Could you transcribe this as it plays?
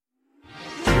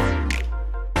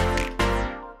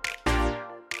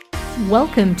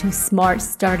Welcome to Smart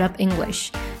Startup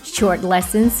English, short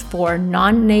lessons for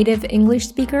non-native English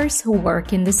speakers who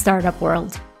work in the startup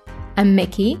world. I'm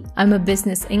Mickey, I'm a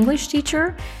business English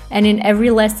teacher, and in every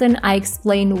lesson I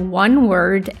explain one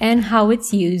word and how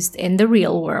it's used in the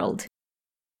real world.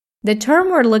 The term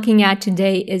we're looking at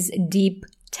today is deep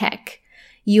tech.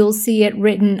 You'll see it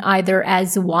written either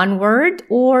as one word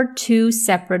or two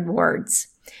separate words.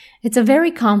 It's a very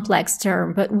complex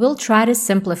term, but we'll try to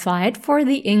simplify it for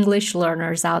the English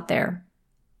learners out there.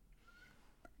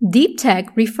 Deep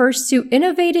tech refers to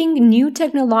innovating new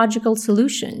technological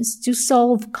solutions to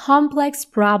solve complex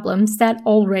problems that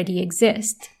already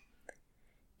exist.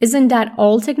 Isn't that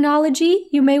all technology,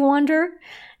 you may wonder?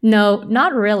 No,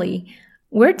 not really.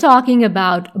 We're talking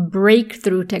about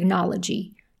breakthrough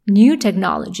technology, new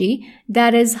technology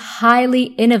that is highly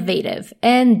innovative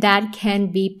and that can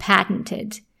be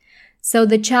patented. So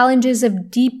the challenges of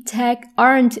deep tech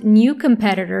aren't new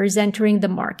competitors entering the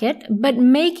market, but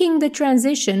making the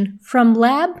transition from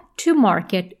lab to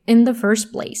market in the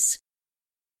first place.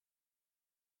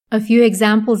 A few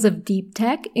examples of deep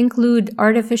tech include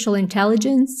artificial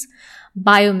intelligence,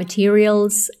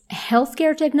 biomaterials,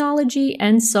 healthcare technology,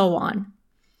 and so on.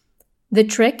 The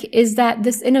trick is that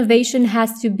this innovation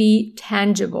has to be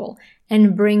tangible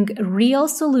and bring real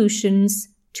solutions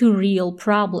to real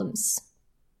problems.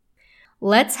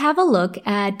 Let's have a look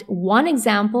at one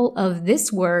example of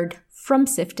this word from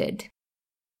Sifted.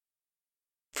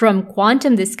 From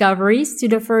quantum discoveries to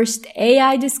the first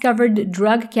AI-discovered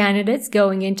drug candidates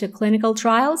going into clinical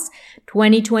trials,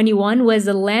 2021 was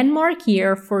a landmark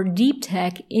year for deep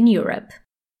tech in Europe.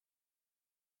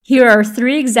 Here are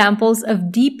 3 examples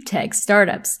of deep tech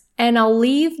startups, and I'll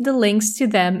leave the links to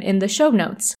them in the show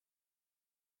notes.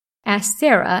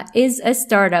 Astera is a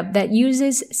startup that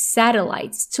uses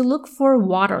satellites to look for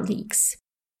water leaks.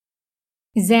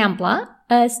 Zambla,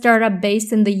 a startup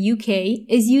based in the UK,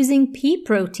 is using pea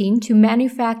protein to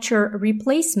manufacture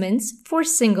replacements for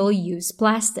single-use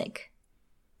plastic.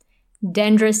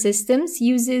 Dendra Systems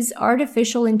uses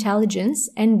artificial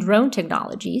intelligence and drone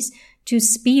technologies to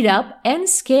speed up and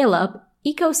scale up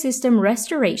ecosystem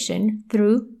restoration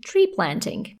through tree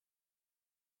planting.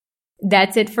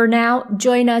 That's it for now.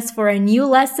 Join us for a new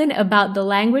lesson about the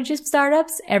language of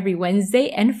startups every Wednesday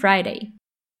and Friday.